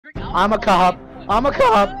I'm a cop. I'm a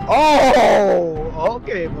cop. Oh,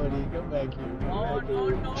 okay, buddy. Come back here. Oh, no,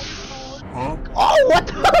 no, no. Oh, what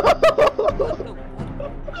the?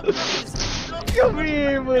 What the fuck is this? Come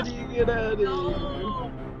here, buddy. Get out of here.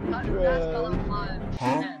 No. How did that spell out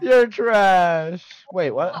alive? You're trash.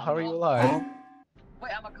 Wait, what? How are you alive?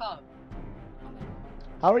 Wait, I'm a cop.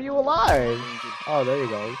 How are you alive? Oh, there you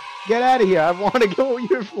go. Get out of here. I want to go where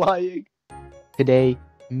you're flying. Today,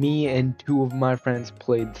 me and two of my friends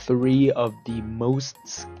played 3 of the most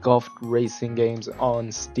scuffed racing games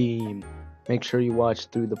on Steam. Make sure you watch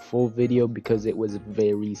through the full video because it was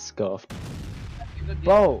very scuffed.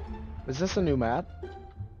 Bro, is this a new map?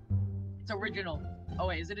 It's original. Oh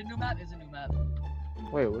wait, is it a new map? It's a new map.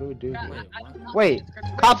 Wait, what do we do? Yeah, Here? Wait,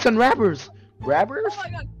 Cops and rappers! Rappers? Oh my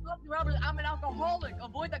god, cops and robbers, I'm an alcoholic.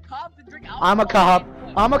 Avoid the cops and drink alcohol. I'm a cop.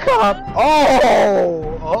 I'm a cop.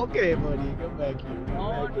 Oh, okay, buddy. Come back here.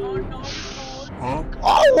 Oh, no, no, no.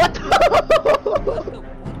 Oh, what the?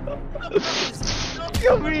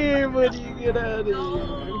 Come here, buddy. Get out of here.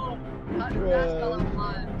 No. How did that spell out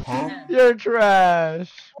alive? You're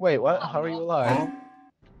trash. Wait, what? How are you alive?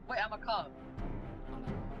 Wait, I'm a cop.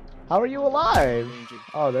 How are you alive?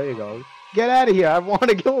 Oh, there you go. Get out of here. I want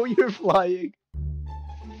to go where you're flying.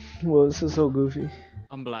 Well, this is so goofy.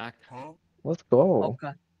 I'm black. Let's go.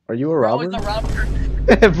 Okay. Are you a Bro robber? is a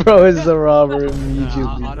robber. Bro is a robber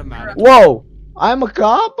immediately. Automatic. Whoa! I'm a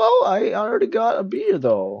cop? Oh, I already got a beer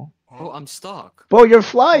though. Oh, I'm stuck. Bro, you're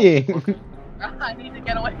flying! I need to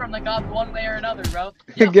get away from the cops one way or another, bro.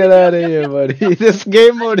 Get out of here, buddy. This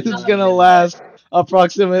game mode is gonna last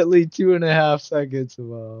approximately 2.5 seconds.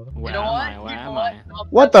 Wow. Where You know what? am I? Where You know am what? I? No,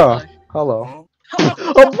 What that's the? fine. Hello.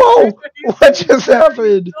 Oh, bro! What just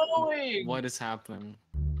happened? Going? What is happening?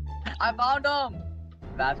 I found him.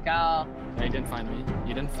 Fast cow. You didn't find me.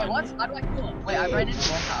 You didn't Wait, find what? me. How do I kill him? Wait, I ran into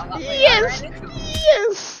him. Yes! I ran into him.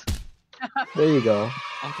 Yes! There you go.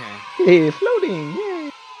 Okay. Hey, floating! Yay!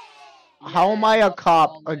 How am I a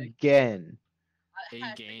cop again?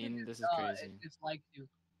 Again? This is crazy. It's like you.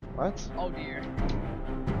 What? Oh dear.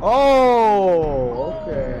 Oh!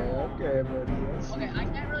 Okay, okay, buddy. Let's Okay, see. I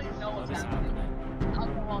can't really know What what's is happening. happening?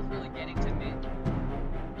 Alcohol's really getting to me.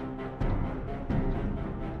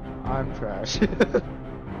 I'm trash.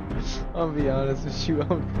 I'll be honest with you,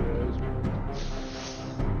 I'm trash.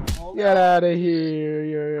 Oh, Get God. out of here, I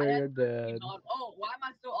you're had dead. Oh, why am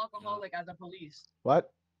I still alcoholic as a police?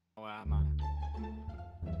 What? Where am I?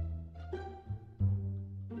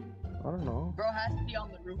 I don't know. Bro has to be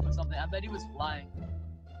on the roof or something. I bet he was flying.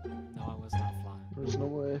 No, I was not flying. There's no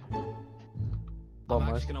way. I'm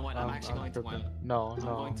actually gonna win. I'm actually going to tripping. win. No, I'm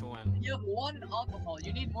no. going to win. You have 1 alcohol.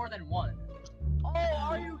 You need more than 1. Oh,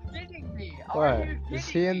 are you kidding me? Are What? you kidding Is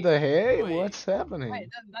he in me? the hay? Wait. What's happening? Wait,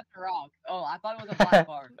 that's a rock. Oh, I thought it was a black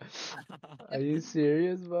bar. Are you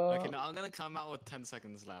serious, bro? Okay, now I'm gonna come out with 10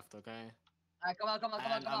 seconds left, okay? Alright, come on, come on,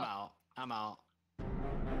 come on, And come I'm on. out. I'm out.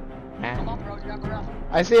 Come on, bro, jump around.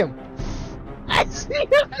 I see him. I see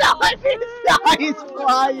him. No, he's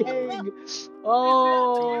flying.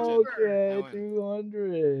 Oh, 200. okay, I win.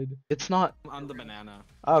 200. It's not. I'm the banana.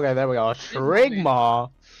 Okay, there we go. Shrigma,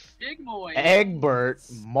 Sigmoid. Egbert,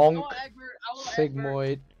 Monk, Oh, Egbert, I will Egbert.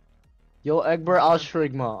 Sigmoid. Yo, Egbert, I'll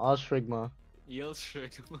Shrigma. I'll Shrigma. You'll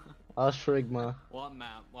trick. I'll Shrigma. What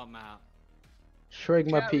map? What map?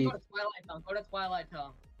 Shrigma Yeah, Pete. Go to Twilight Town. Go to Twilight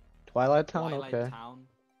Town. Twilight Town. Twilight Okay. Town?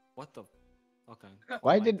 What the? Okay.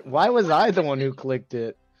 Why was I the one who clicked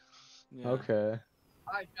it? Yeah. Okay.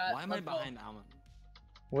 Alright, guys. Why am I let's go. behind Almond?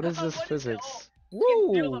 What is this What is it? physics? You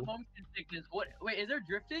can feel the Woo! motion sickness. What? Wait, is there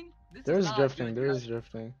drifting? This There's is not drifting. good, There is guys.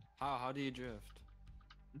 drifting. How do you drift?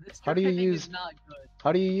 This How do you drifting use- Is not good.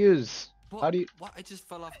 How do you use? What? How do you? What? I just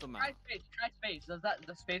fell off the Try map. space. Try space. Does that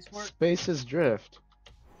the space work? Space is drift.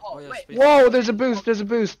 Oh, Oh, yeah, wait. space. Whoa! There's a boost. There's a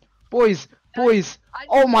boost. Boys, boys. I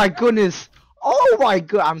Oh just- my goodness. Oh my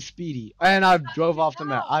god. I'm speedy. And I drove off the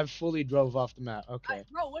map. I fully drove off the map. Okay.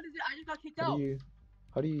 Bro, what is it? I just got kicked How out. do you?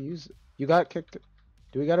 How do you use it? You got kicked.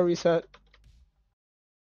 Do we gotta reset?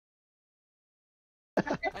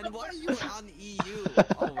 And why are you on EU?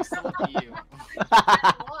 Oh, still EU.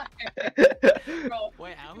 Why? Bro,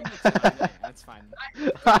 Wait, I'm in the China. That's fine.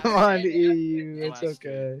 I'm on EU. It's Last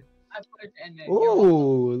okay. I put it in there.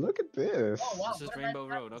 Ooh, look at this. Oh, wow. This is Rainbow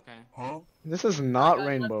Road. Okay. This is not guys,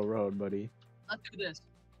 Rainbow Road, buddy. Let's do this.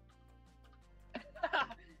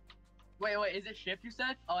 Wait, is it shift you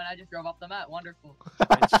said? Oh, and I just drove off the map. Wonderful.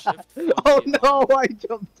 It's shift. Oh no, I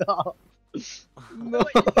jumped off. No.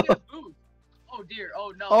 Wait, you need a boost. Oh dear.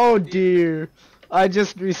 Oh no. Oh dear. I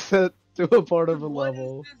just reset to a part of a What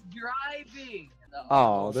level. is this driving? No.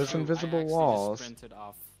 Oh, there's shoot, I invisible actually walls. just sprinted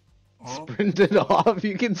off. Sprinted off.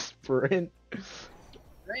 You can sprint.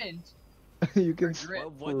 sprint. You can Grip.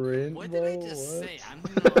 sprint, What bro. did I just What? say? I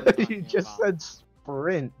don't know what I'm You talking just about. said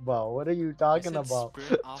sprint, bro. What are you I talking said about?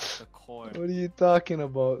 sprint off the court. What are you talking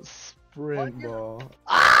about? Sprint, What? bro.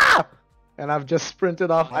 Ah! And I've just sprinted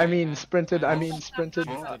off. I mean, I sprinted. I mean, also sprinted.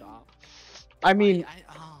 drifted off. I mean,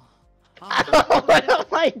 Oh. what am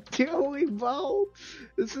I doing, bro?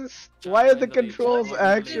 This is Chad, why are we're in the the lead. controls Chad, we're in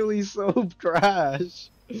the lead. actually so trash,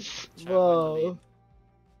 Chad, we're in the bro? lead.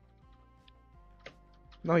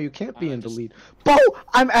 No, you can't be in the just- lead, bro.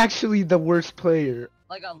 I'm actually the worst player.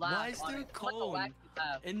 Like a laugh. Why is on there it. a Like a cone wacky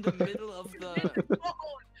laugh. in the middle of the Cone!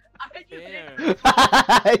 I just hit air? it.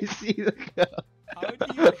 I see the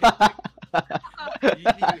How do you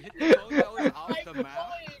hit the you hit the cone that was off the I'm map?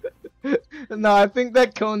 going. No, I think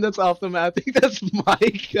that cone that's off the map. I think that's my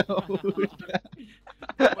cone.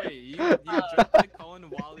 Wait, you dropped the cone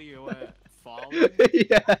while you were falling?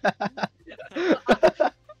 Yeah.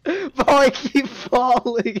 But I keep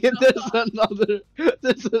falling, and there's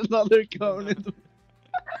another cone in the.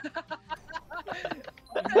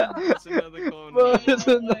 There's another cone. Bro, in the there's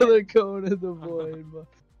void. another cone in the void. Bro.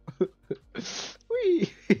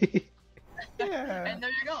 Wee. Yeah. And there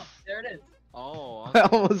you go. There it is. Oh, I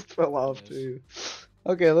almost fell off too.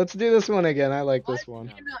 Okay, let's do this one again. I like Why this is the one.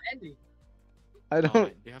 game not ending? I Oh, don't.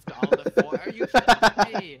 wait, you have to all the four. Are you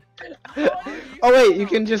kidding me? Oh wait, No, you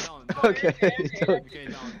can just. don't. Okay. Okay, don't- Okay,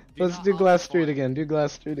 don't. Let's not do all Glass the Street four. again. Do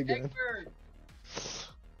Glass Street again. Egbert.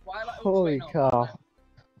 Twilight. Oops, Holy wait, no. cow.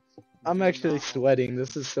 I'm Do actually not- sweating.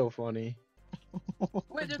 This is so funny.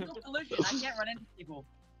 Wait, there's no collision. I can't run into people.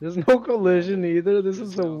 There's no collision either. This There's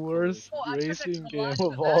is the no worst Oh, I tried to racing game collide of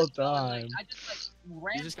with all that, but, like, time. I just like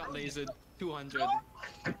ran. You just got through lasered. it. 200.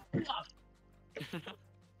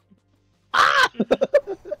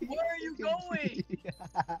 Where are you going?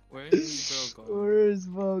 Where is bro going? Where's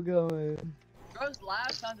Bo going? Bro's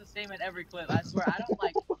laugh sounds the same in every clip. I swear, I don't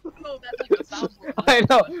like. No, that's like the soundboard. I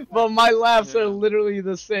know, but my laughs Yeah. are literally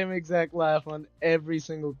the same exact laugh on every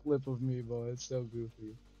single clip of me, Bo. It's so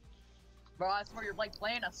goofy. Bro, I swear you're like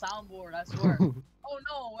playing a soundboard. I swear. Oh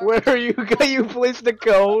no. Where are you? You placed the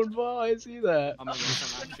code, Bo. I see that. Oh my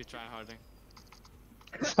gosh, I'm actually tryharding.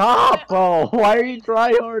 Stop, Bo. Why are you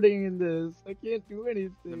tryharding in this? I can't do No,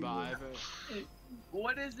 anything. but I've,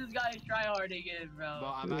 What is this guy tryharding in, bro?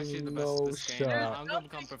 well, I'm actually the best No at this game. shot. I'm gonna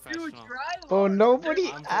become professional. Bo, nobody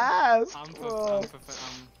I'm- asked, I'm, bro.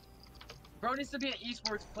 Bro needs to be an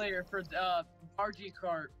esports player for Barji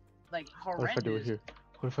Kart. Like What horrendous. if I do it here?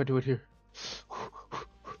 What if I do it here?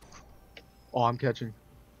 Oh, I'm catching.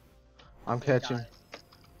 I'm catching.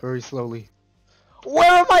 Very slowly.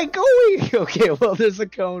 Where am I going? Okay, well, there's a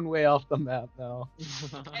cone way off the map now.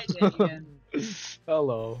 Hey, Dave, again.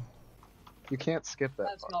 Hello. You can't skip that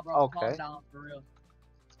Let's part. go, bro. Calm Okay. down, for real.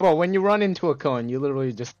 Bro, when you run into a cone, you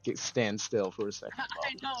literally just stand still for a second. Bro.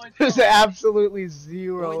 I know it's There's so funny. absolutely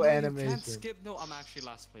zero Wait, no, you animation. can't skip. No, I'm actually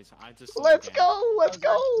last place. I just. sold Let's the game. go! Let's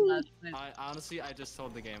go! I honestly, I just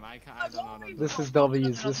sold the game. I don't know. This is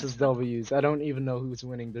W's. This is W's. I don't even know who's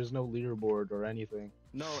winning. There's no leaderboard or anything.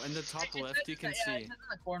 No, in the top left you can Yeah, see. it's in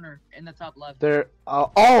the corner, in the top left. There.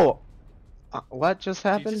 Oh! What just You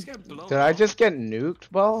happened? just get blown Did I off. just get nuked,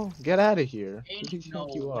 bro? Get out of here. Who do you No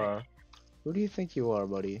think you way. are? Who do you think you are,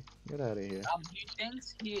 buddy? Get out of here. He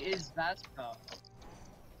thinks he is Vasco.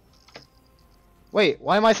 Wait,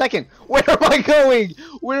 why am I second? Where am I going?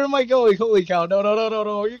 Where am I going? Holy cow. No, no, no, no,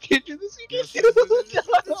 no. You can't do this. You can't do this.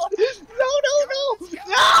 No, no, no, no.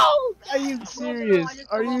 No! Are you serious?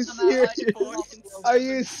 Are you serious? Are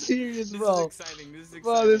you serious, This bro? is exciting. This is exciting.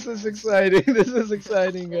 Bro, this is exciting. This is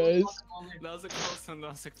exciting, guys. That was a close one. That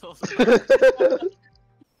was a close one.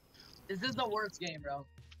 Is this the worst game, bro?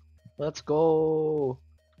 Let's go.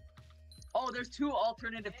 Oh, there's two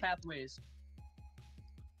alternative pathways.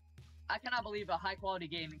 I cannot believe a high quality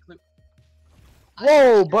game include.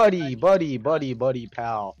 Whoa, buddy,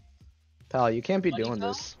 pal. Pal, you can't be Buddy, doing pal?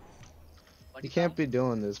 this. You can't be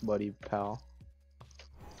doing this, buddy, pal.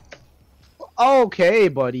 Okay,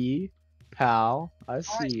 buddy, pal. I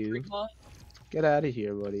see you. Get out of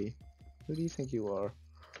here, buddy. Who do you think you are?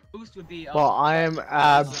 Boost would be. Well, I am laser,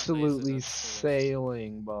 absolutely that's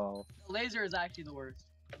sailing, bro. The laser is actually the worst.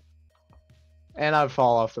 And I'd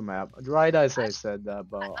fall off the map. Right as I said that,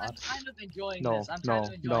 bro. I'm kind of enjoying No, this. I'm no, kind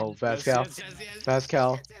of enjoying no, this. Pascal.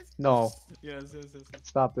 Pascal. No, Yes, yes, yes.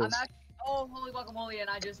 stop I'm this. actually. Oh, holy guacamole! And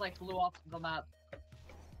I just like flew off the map.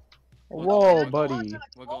 Whoa, And I buddy. spawned on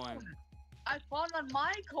a We're going. cone. I spawned on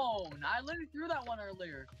my cone. I literally threw that one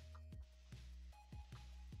earlier.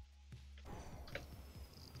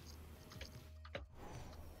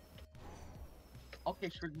 Okay,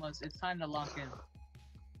 Shrigmas, it's time to lock in.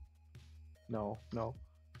 No, no.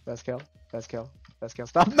 Pascal, Pascal, Fast cow,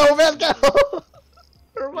 stop. No, fast cow!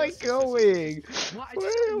 Where am I Yes, yes, yes, going? yes. What? I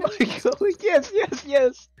Where just am got I nuked. going? Yes, yes,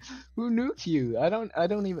 yes. Who nuked you? I don't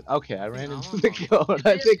even. Okay, I ran into the Almondmilk.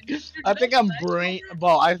 cone. I think I'm brain.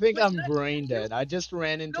 Well, I think I'm brain dead. I just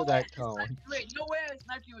ran into No way! that cone. Wait, no way I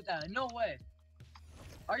sniped you with that. No way.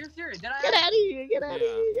 Are you serious? Did I? Get out of here! Get out of Yeah.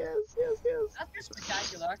 here! Yes, yes, yes. That's just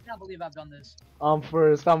spectacular. I cannot believe I've done this. I'm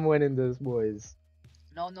first. I'm winning this, boys.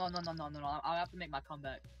 No. I'll have to make my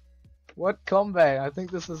comeback. What comeback? I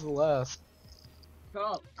think this is the last.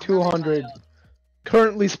 Bro, 200.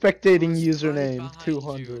 Currently spectating Who's right username behind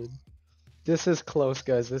 200. you? This is close,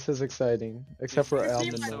 guys. This is exciting. Except for This is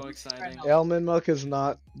Almond so Milk. exciting. Almond Milk is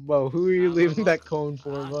not. Whoa, who are you Almond leaving that Milk? cone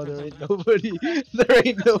for, bro? There ain't Almond nobody. There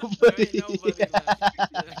ain't nobody. There ain't nobody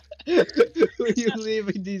left. Who are you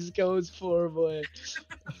leaving these cones for, boy?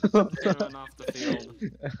 Run off the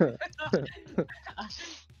field.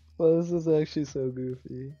 Well, this is actually so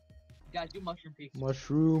goofy. Guys, do mushroom peaks.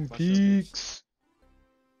 Mushroom Mushroom peaks.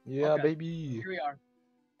 Yeah, Okay. baby. Here we are.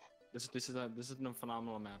 This is a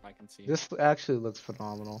phenomenal map. I can see. This actually looks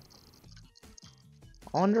phenomenal.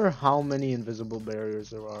 I wonder how many invisible barriers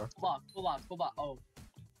there are. Full block. Oh.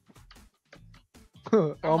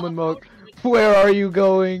 Almond Milk, where are you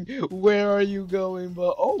going? Where are you going?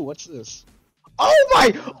 But oh, what's this? Oh my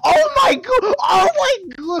god! Oh my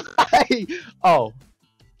god! Oh.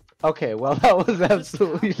 Okay, well that was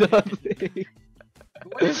absolutely nothing.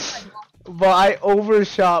 But I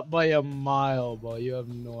overshot by a mile, bro. You have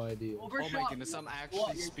no idea. Oh my goodness, I'm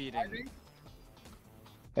actually speeding.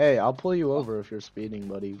 Hey, I'll pull you over if you're speeding,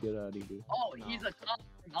 buddy. Get out of here. Oh, No. he's a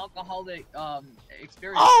alcoholic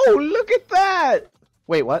experience. Oh, look at that!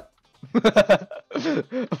 Wait, what?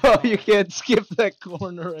 Oh, you can't skip that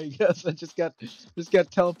corner, I guess. I just got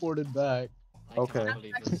teleported back. I cannot Okay.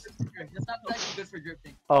 believe That's this. not actually good for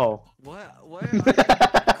drifting. Oh. What? Where are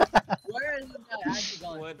Where is this guy actually you?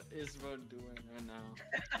 going? What is Road doing right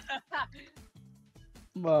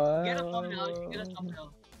now? Get a thumbnail. Get a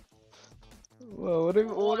thumbnail. Well,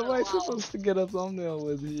 what am I supposed to get a thumbnail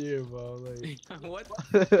with here, bro? Like, What?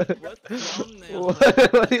 what, What thumbnail?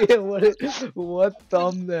 what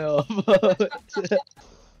thumbnail?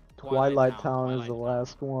 Twilight Town is the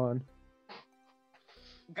last one.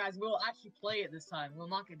 Guys, we'll actually play it this time. We'll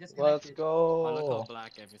not get disconnected. Let's Oh, look how go.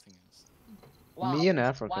 black everything is. Wow, Me in it's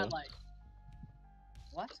Africa. Twilight.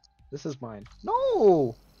 What? This is mine.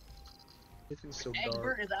 No! Everything's so dark.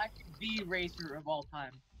 Egbert is actually the racer of all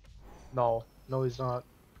time. No, he's not.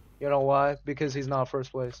 You know why? Because he's not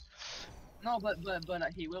first place. No, but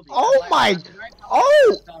he will be. Oh Like, my- right now,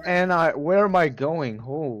 Oh! right And where am I going?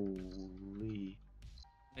 Holy.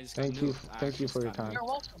 I just got Thank you, nuked. thank you for your Actually, time. You're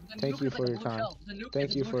welcome. The Thank nuke you is for like a your blue time. shell. The nuke Thank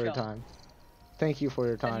is a you blue for your shell. time. Thank you for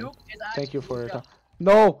your The time. nuke is Thank you actually for blue your shell. time.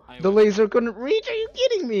 No! I The win. laser couldn't reach! Are you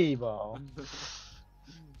kidding me, bro?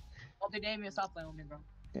 Oh, they named me a stop playing with me, bro.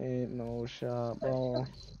 Ain't no shot, bro.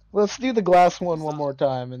 Let's do the glass one more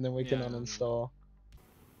time and then we can Yeah. uninstall.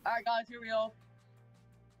 Alright, guys, here we go.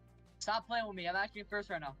 Stop playing with me. I'm actually first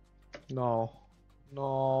right now. No.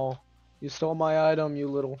 No. You stole my item, you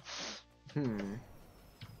little...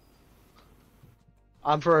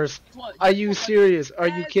 I'm first. What? Are you serious? Are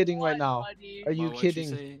you Guess kidding what, right now? buddy? Are you Well, what'd kidding?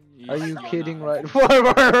 say? Are you said kidding not. right?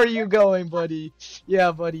 Where are you going, buddy?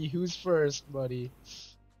 Yeah, buddy. Who's first, buddy?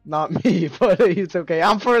 Not me, but it's okay.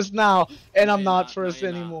 I'm first now, and I'm No, not you're not. No, first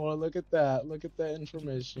you're not. anymore. Look at that. Look at that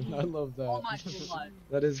information. I love that. Oh my god.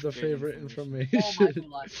 That is the Good favorite information. information. Oh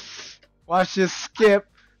my god. Watch this skip.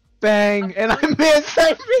 Bang, and I missed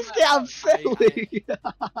it, I'm silly.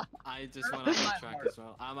 I just went off the track as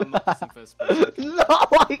well. I'm in first place. No,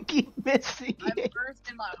 I keep missing I'm it. first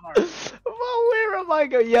in my heart. Well, where am I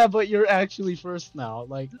going? Yeah, but you're actually first now.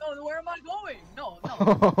 Like. No, where am I going? No.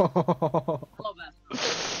 Love that.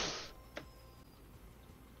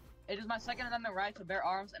 It is my Second Amendment right to bear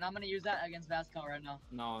arms, and I'm gonna use that against Vasco right now.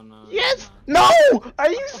 No. Yes! no. No! Are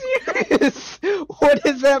you serious? What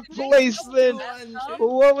is that placement?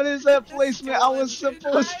 What is that placement? I was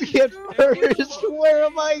supposed to get first. Where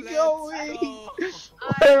am I going?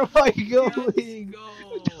 Where am I going?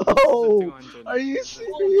 No! Are you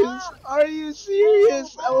serious? Are you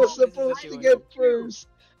serious? I was supposed to get first.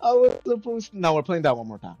 I was supposed to... No, we're playing that one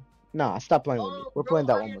more time. Nah, stop playing with me. We're playing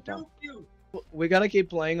that one more time. We gotta keep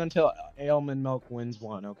playing until Almondmilk wins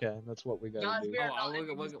one, okay? That's what we gotta Guys, do. we are Oh, not we're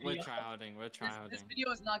ending this video. tryouting. We're This tryouting.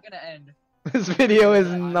 video is not gonna end. This video is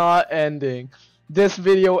not ending. This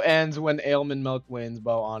video ends when Almondmilk wins,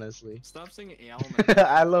 Bo, honestly. Stop saying ailment.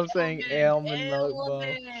 I love saying Almondmilk, Bo.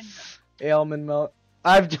 Almond. Almondmilk.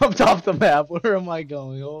 I've jumped off the map. Where am I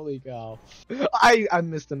going? Holy cow. I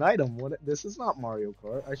missed an item. What? This is not Mario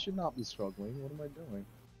Kart. I should not be struggling. What am I doing?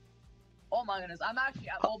 Oh my goodness, I'm actually.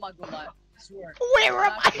 Oh my god, I swear. Where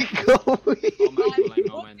am I Oh going? my I'm god,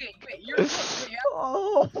 moment. looking. Wait, you're looking. Yeah.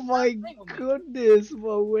 Oh my goodness,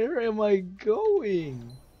 but where am I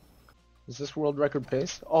going? Is this world record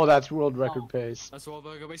pace? Oh, that's world record pace. That's world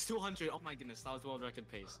record pace. 200. Oh my goodness, that was world record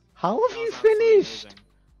pace. How That have you was absolutely finished? amazing.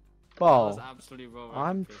 That was Bro, absolutely world record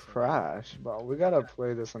I'm pace. trash, bro. We gotta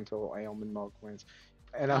play this until Almondmilk wins.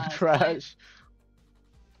 And I'm Guys, trash.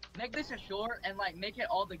 Make this a short and like make it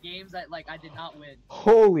all the games that like I did not win.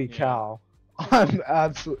 Holy Yeah. cow. I'm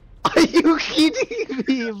absolutely. Are you kidding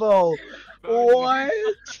me, bro? What?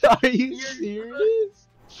 Are you serious?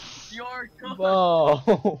 You're good.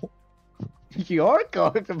 Bro. You're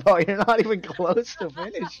cooked, bro. You're not even close to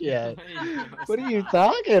finish yet. What are you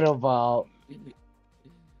talking about?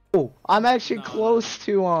 Oh, I'm actually No, close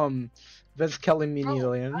to Vez Kelly Bro, Mini I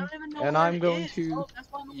Millions. don't even know And where I'm it going is. to- Oh, that's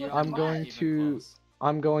why I'm You're I'm looking going back. even to- close.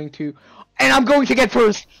 and I'm going to get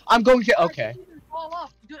first. I'm going to, okay. I didn't even fall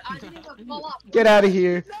off. Dude, I didn't even fall off. Get out of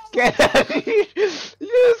here. Get out of here. Yes,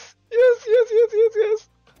 yes, yes, yes, yes, yes.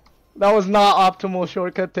 That was not optimal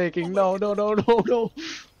shortcut taking. No, no, no, no, no.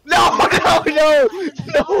 No, no, no, no,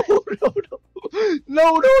 no, no,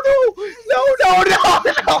 no, no, no, no,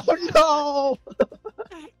 no, no, no.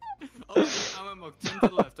 Oh, I'm a turn to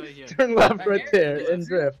the left right here. Turn left Right right here? there and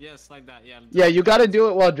drift. Yes, like that. Yeah. Yeah, you gotta do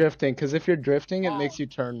it while drifting, because if you're drifting, it Oh. makes you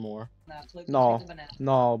turn more. Nah, click No. the banana.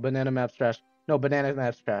 No, banana map's trash. No, banana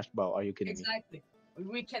map's trash, bro. Are you kidding me? Exactly.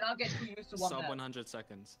 We cannot get too used to one Sub map. 100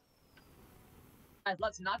 seconds. Guys,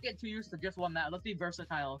 let's not get too used to just one map. Let's be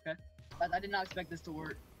versatile, okay? Guys, I did not expect this to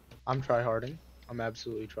work. I'm tryharding. I'm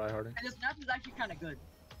absolutely tryharding. And this map is actually kind of good.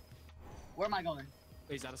 Where am I going?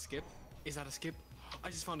 Wait, is that a skip? Is that a skip? I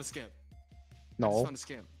just found a skip. I just No. found a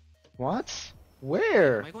skip. What?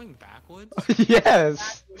 Where? Am I going backwards?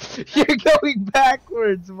 Yes. You're going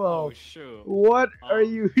backwards, Oh, bro. shoot. What are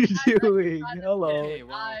you doing? Guys, Hello. Okay,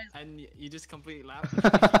 well, Guys. and you just completely laughed.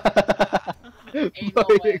 Ain't Bro,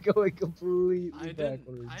 no you're way. going completely I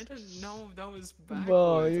backwards. didn't know that was backwards.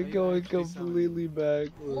 Bro, you're Are you going actually telling me? completely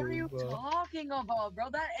backwards. What are you bro. talking about, bro?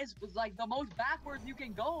 That is like the most backwards you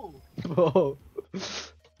can go. Bro.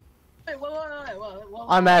 Wait,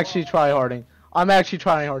 I'm actually tryharding. I'm actually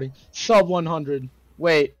tryharding. Sub 100.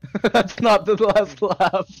 Wait, that's not the last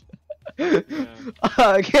lap.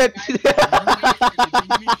 Get.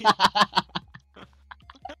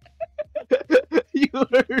 You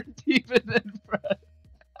were deep in front.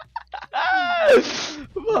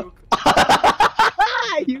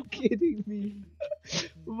 Are you kidding me?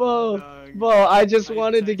 Bro, I just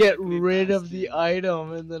wanted to get rid of the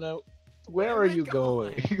item and then I. Where are you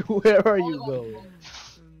going? Where are you going?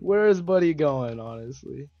 Where is Buddy going,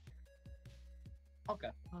 honestly? Okay.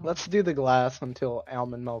 Let's do the glass until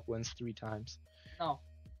Almondmilk wins 3 times. No.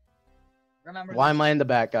 Remember. Why am I in the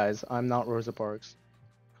back, guys? I'm not Rosa Parks.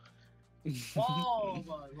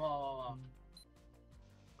 Whoa.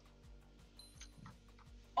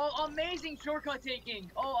 Oh, amazing shortcut taking.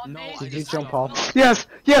 Oh, No, amazing. I Did you just jump stopped. off? Yes!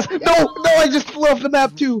 Yes! No! No! I just flew off the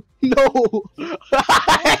map too! No!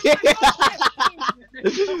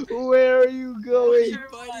 Where are you going?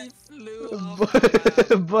 Buddy flew off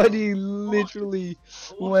the map. Buddy literally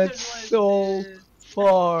What went was so this?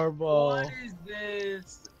 far, bro. What is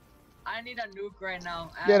this? I need a nuke right now.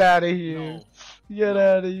 Get out of here. No. Get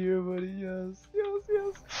No. out of here, buddy. Yes. Yes,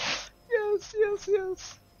 yes. Yes, yes,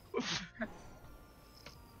 yes.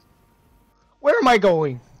 Where am I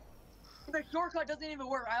going? The shortcut doesn't even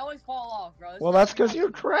work. I always fall off, bro. This Well, is that's not because good. you're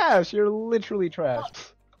trash. You're literally trash.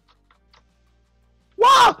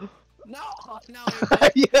 Wow! No, no.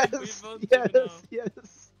 Yes, both yes, took it off.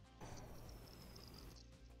 yes.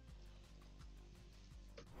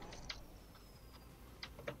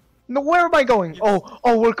 No, where am I going? Yes.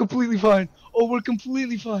 Oh, we're completely fine. Oh, we're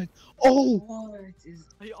completely fine. Oh, What is?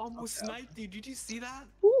 I almost sniped you. Did you see that?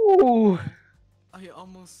 ooh. I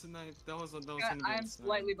almost sniped. That was Chat, some I'm good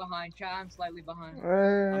slightly behind. Chat, I'm slightly behind.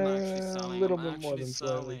 I'm actually A selling. little I'm bit more actually than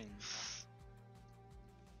slightly. selling.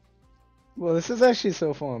 Well, this is actually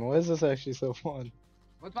so fun. Why is this actually so fun?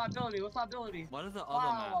 What's my ability? What's my ability? What are the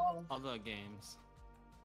Wow. other games?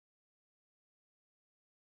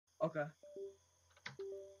 Okay.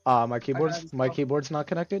 My keyboard's not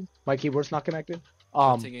connected. My keyboard's not connected.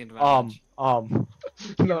 Taking No, advantage. no.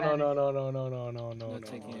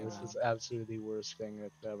 taking This advantage. is absolutely the worst thing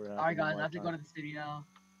that's ever happened. Alright, guys, in I my have to go to lifetime. the city now.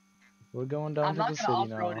 We're going down I'm to not the gonna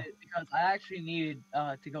city off-road now. it because I actually need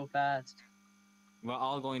to go fast. We're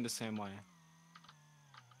all going the same way.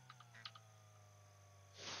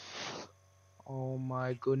 Oh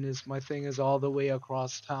my goodness, my thing is all the way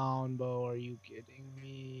across town, Bo. Are you kidding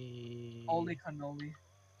me? Holy cannoli.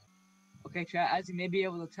 Okay, chat, as you may be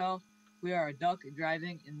able to tell, We are a duck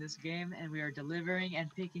driving in this game, and we are delivering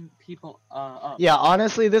and picking people up. Yeah,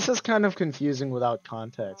 honestly, this is kind of confusing without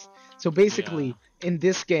context. So basically, in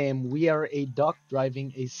this game, we are a duck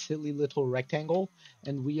driving a silly little rectangle,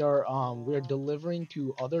 and we're delivering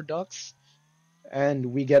to other ducks, and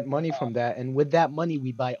we get money from that. And with that money,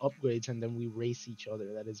 we buy upgrades, and then we race each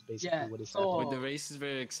other. That is basically what is happening. But the race is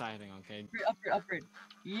very exciting. Okay. Upgrade.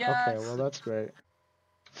 Yes. Okay, well that's great.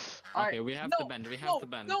 Okay, we have to bend. We have to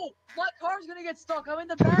bend. No, my car's gonna get stuck. I'm in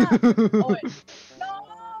the back. Oh wait. No.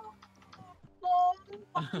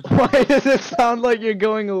 Why does it sound like you're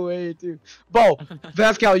going away, too? Bo,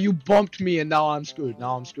 Vascal, you bumped me and now I'm screwed.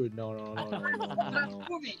 Now I'm screwed. No. I'm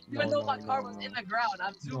zooming. Even though my car was in the ground,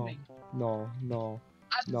 I'm zooming. No.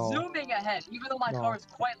 I'm zooming ahead, even though my car is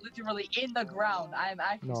quite literally in the ground. I am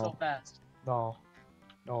acting so fast. No,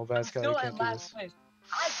 Vascal, you can't do this.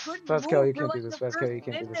 I couldn't Vascal, you move can't for do like this. the Vascal, you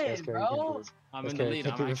first can't do this. minute, Vascal, you can't do this. I'm in the lead.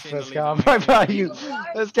 I'm Vascal, actually in the lead. I'm right by you.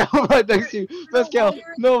 Vascal, I'm right next to you. Vascal,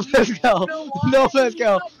 no, Vascal, no,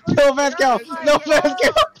 Vascal, no, Vascal, no,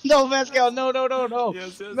 Vascal, no, Vascal, no.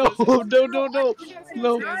 Yes, No,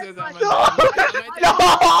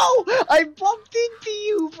 I bumped into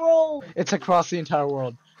you, bro. It's across the entire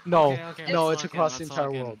world. No, it's across the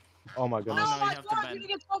entire world. Oh my goodness. No, my car's gonna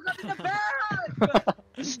get stuck up in the back.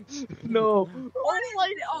 No.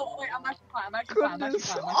 Oh wait, I'm actually fine.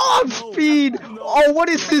 Oh, speed! Oh, what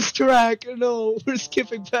is this track? No, we're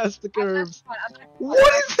skipping past the curves.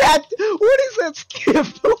 What is that? What is that skip?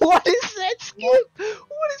 What is that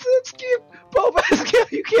skip? Bo Pascal,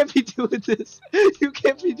 you can't be doing this. You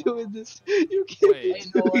can't be doing this. You can't be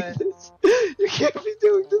doing this. You can't be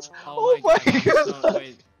doing this. Oh my god.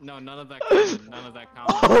 Wait, no, none of that counted. None of that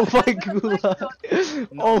counted. Oh my gulag.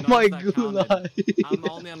 Oh my gulag. I'm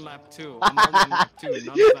only on lap 2. I'm only on lap 2. None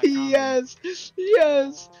of that counted.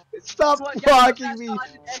 Yes. Stop blocking me.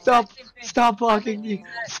 Stop blocking me.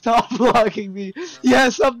 Stop blocking me.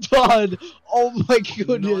 Yes, I'm done. Oh my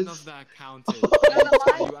goodness. None of that counted.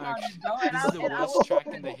 This is the worst track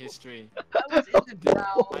in the history. I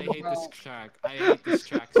hate this track. I hate this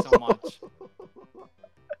track so much.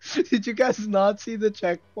 Did you guys not see the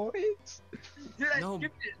checkpoints? Dude, I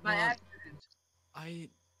skipped it by accident.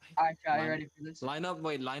 Alright, are you ready for this? Line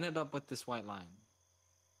it up with this white line.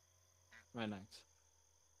 Right next.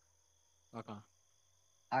 Okay.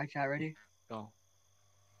 Alright, ready? Go.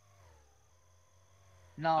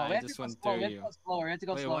 No, we have to go slower.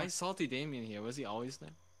 Wait, why is Salty Damien here? Was he always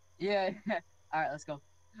there? Yeah. Alright, let's go.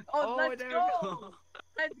 Oh, let's go!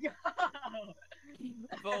 Let's go!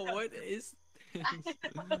 But what is this?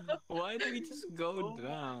 Why do we just go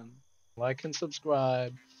down? Like and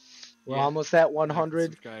subscribe. We're almost at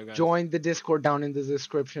 100. Join the Discord down in the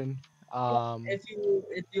description. If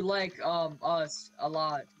you like us a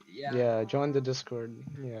lot, yeah. Yeah, join the Discord.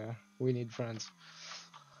 Yeah, we need friends.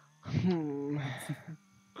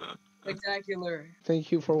 Spectacular.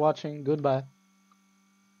 Thank you for watching. Goodbye.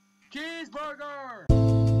 Cheeseburger!